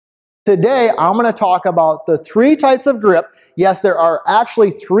today I'm going to talk about the 3 types of grip. Yes, there are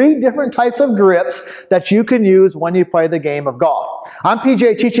actually 3 different types of grips that you can use when you play the game of golf. I'm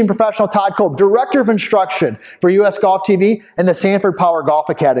PGA teaching professional Todd Kolb, Director of Instruction for US Golf TV and the Sanford Power Golf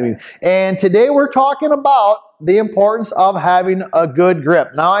Academy. And today we're talking about the importance of having a good grip.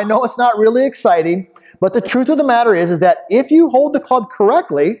 Now I know it's not really exciting, but the truth of the matter is that if you hold the club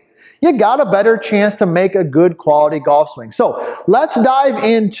correctly, you got a better chance to make a good quality golf swing. So let's dive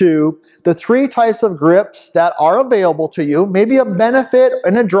into the 3 types of grips that are available to you, maybe a benefit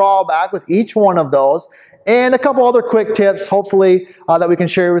and a drawback with each one of those, and a couple other quick tips, hopefully, that we can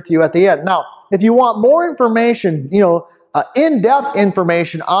share with you at the end. Now, if you want more information, in-depth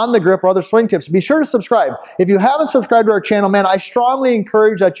information on the grip or other swing tips, be sure to subscribe. If you haven't subscribed to our channel, man, I strongly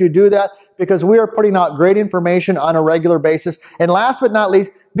encourage that you do that because we are putting out great information on a regular basis. And last but not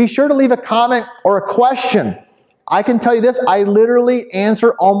least, be sure to leave a comment or a question. I can tell you this, I literally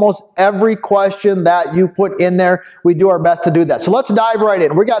answer almost every question that you put in there. We do our best to do that. So let's dive right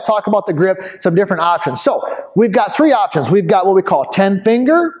in. We got to talk about the grip, some different options. So we've got 3 options. We've got what we call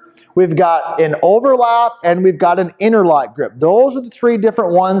 10-finger, we've got an overlap, and we've got an interlock grip. Those are the 3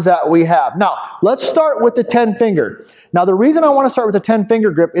 different ones that we have. Now, let's start with the 10-finger. Now, the reason I want to start with the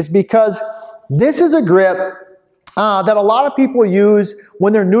 10-finger grip is because this is a grip that a lot of people use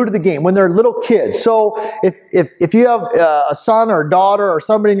when they're new to the game, when they're little kids. So if you have a son or a daughter or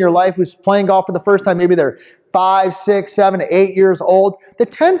somebody in your life who's playing golf for the first time, maybe they're 5, 6, 7, 8 years old, the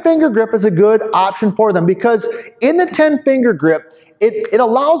 10-finger grip is a good option for them because in the 10-finger grip, it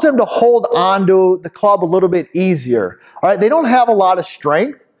allows them to hold onto the club a little bit easier. All right, they don't have a lot of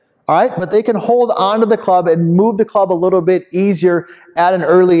strength. All right, but they can hold onto the club and move the club a little bit easier at an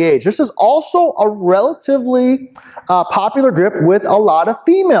early age. This is also a relatively popular grip with a lot of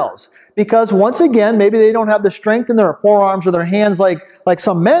females because once again, maybe they don't have the strength in their forearms or their hands like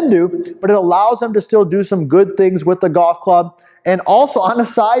some men do, but it allows them to still do some good things with the golf club. And also on a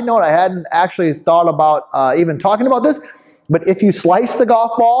side note, I hadn't actually thought about even talking about this, but if you slice the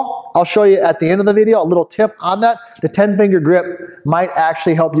golf ball, I'll show you at the end of the video a little tip on that. The 10-finger grip might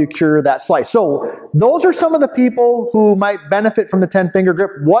actually help you cure that slice. So those are some of the people who might benefit from the 10-finger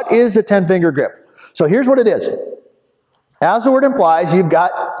grip. What is the 10-finger grip? So here's what it is. As the word implies, you've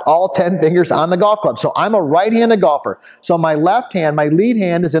got all 10 fingers on the golf club. So I'm a right-handed golfer. So my left hand, my lead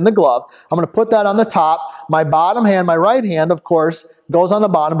hand is in the glove. I'm going to put that on the top. My bottom hand, my right hand, of course, goes on the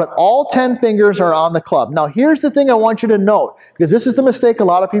bottom, but all 10 fingers are on the club. Now, here's the thing I want you to note, because this is the mistake a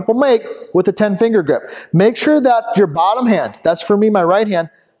lot of people make with the 10-finger grip. Make sure that your bottom hand, that's for me, my right hand,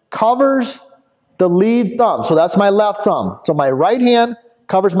 covers the lead thumb. So that's my left thumb. So my right hand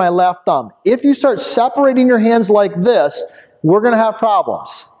covers my left thumb. If you start separating your hands like this, we're going to have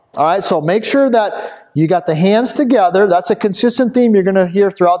problems. All right, so make sure that you got the hands together. That's a consistent theme you're going to hear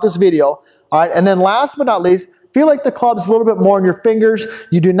throughout this video. All right, and then last but not least, feel like the club's a little bit more in your fingers.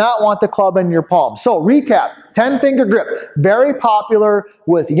 You do not want the club in your palm. So recap, 10-finger grip, very popular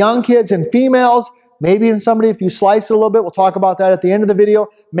with young kids and females. Maybe in somebody, if you slice it a little bit, we'll talk about that at the end of the video.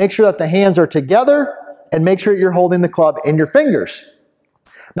 Make sure that the hands are together and make sure you're holding the club in your fingers.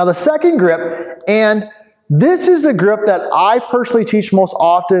 Now the second grip, and this is the grip that I personally teach most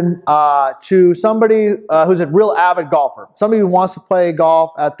often to somebody who's a real avid golfer, somebody who wants to play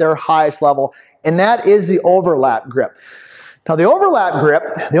golf at their highest level, and that is the overlap grip. Now the overlap grip,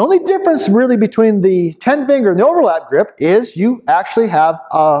 the only difference really between the 10-finger and the overlap grip is you actually have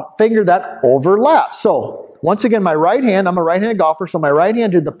a finger that overlaps. So once again, my right hand, I'm a right-handed golfer, so my right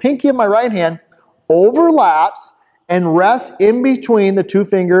hand, the pinky of my right hand overlaps and rests in between the 2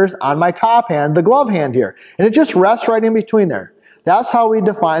 fingers on my top hand, the glove hand here. And it just rests right in between there. That's how we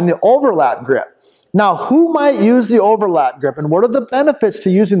define the overlap grip. Now, who might use the overlap grip, and what are the benefits to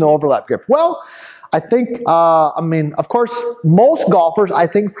using the overlap grip? Well, I think, of course, most golfers, I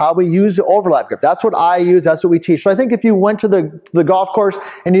think, probably use the overlap grip. That's what I use. That's what we teach. So I think if you went to the golf course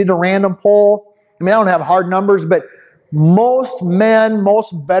and needed a random poll, I don't have hard numbers, but most men,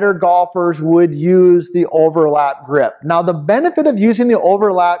 most better golfers would use the overlap grip. Now, the benefit of using the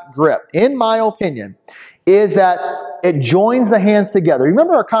overlap grip, in my opinion, is that it joins the hands together.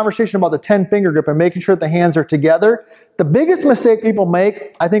 Remember our conversation about the 10-finger grip and making sure that the hands are together? The biggest mistake people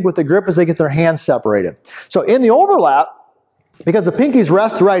make, I think, with the grip is they get their hands separated. So in the overlap, because the pinkies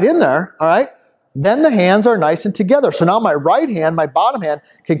rest right in there, all right, then the hands are nice and together. So now my right hand, my bottom hand,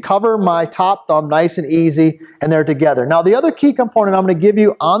 can cover my top thumb nice and easy, and they're together. Now the other key component I'm going to give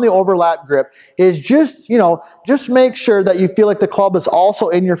you on the overlap grip is just make sure that you feel like the club is also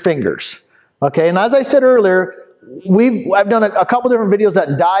in your fingers. Okay, and as I said earlier, I've done a couple different videos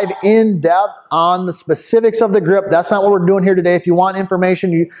that dive in depth on the specifics of the grip. That's not what we're doing here today. If you want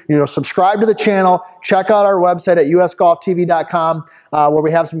information, you know, subscribe to the channel. Check out our website at usgolftv.com where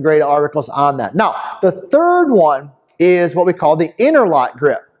we have some great articles on that. Now, the third one is what we call the Interlock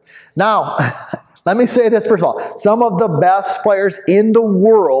grip. Now, let me say this first of all. Some of the best players in the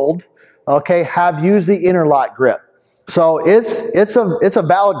world, okay, have used the Interlock grip. So it's a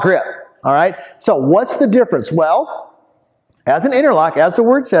valid grip. All right, so what's the difference? Well, as an interlock, as the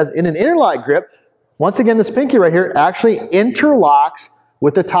word says, in an interlock grip, once again, this pinky right here actually interlocks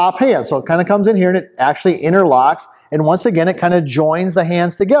with the top hand. So it kind of comes in here and it actually interlocks. And once again, it kind of joins the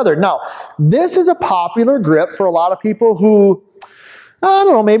hands together. Now, this is a popular grip for a lot of people who, I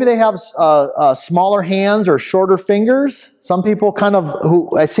don't know, maybe they have smaller hands or shorter fingers. Some people kind of, who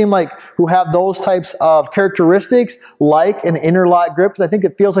have those types of characteristics like an interlock grip, because I think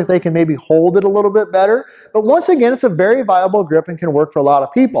it feels like they can maybe hold it a little bit better. But once again, it's a very viable grip and can work for a lot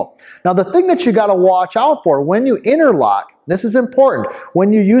of people. Now, the thing that you got to watch out for when you interlock, this is important,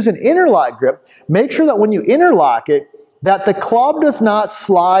 when you use an interlock grip, make sure that when you interlock it, that the club does not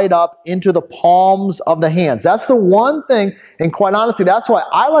slide up into the palms of the hands. That's the one thing, and quite honestly, that's why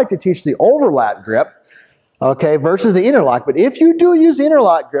I like to teach the overlap grip, okay, versus the interlock. But if you do use the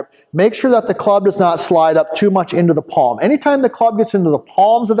interlock grip, make sure that the club does not slide up too much into the palm. Anytime the club gets into the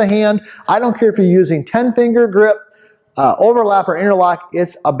palms of the hand, I don't care if you're using 10-finger grip, overlap, or interlock,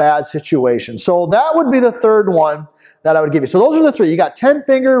 it's a bad situation. So that would be the third one that I would give you. So those are the three. You got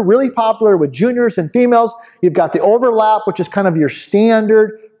 10-finger, really popular with juniors and females. You've got the overlap, which is kind of your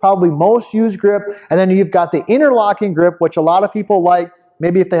standard, probably most used grip. And then you've got the interlocking grip, which a lot of people like,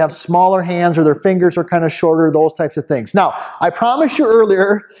 maybe if they have smaller hands or their fingers are kind of shorter, those types of things. Now, I promised you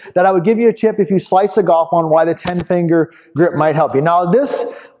earlier that I would give you a tip if you slice a golf on why the 10-finger grip might help you. Now this,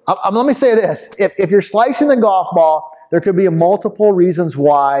 let me say this, if you're slicing the golf ball, there could be multiple reasons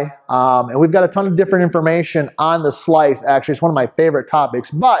why, and we've got a ton of different information on the slice. Actually, it's one of my favorite topics.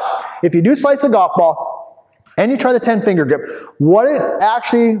 But if you do slice a golf ball and you try the 10-finger grip, what it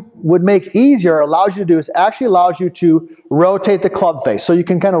actually would make easier, allows you to do, is actually allows you to rotate the club face. So you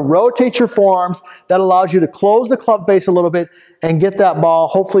can kind of rotate your forearms. That allows you to close the club face a little bit and get that ball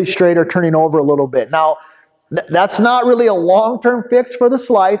hopefully straight or turning over a little bit. Now, that's not really a long-term fix for the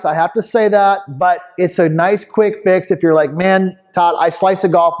slice, I have to say that, but it's a nice quick fix if you're like, man, Todd, I slice a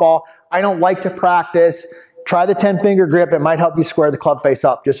golf ball, I don't like to practice. Try the 10-finger grip. It might help you square the club face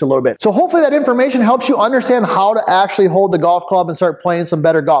up just a little bit. So hopefully that information helps you understand how to actually hold the golf club and start playing some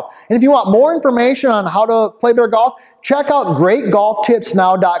better golf. And if you want more information on how to play better golf, check out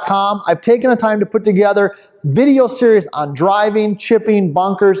greatgolftipsnow.com. I've taken the time to put together video series on driving, chipping,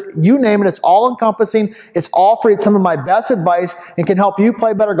 bunkers, you name it. It's all encompassing. It's all free. It's some of my best advice and can help you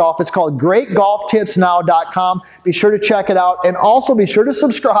play better golf. It's called greatgolftipsnow.com. Be sure to check it out, and also be sure to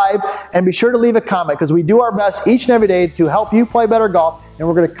subscribe and be sure to leave a comment, because we do our best each and every day to help you play better golf, and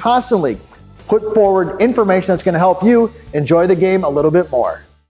we're going to constantly put forward information that's going to help you enjoy the game a little bit more.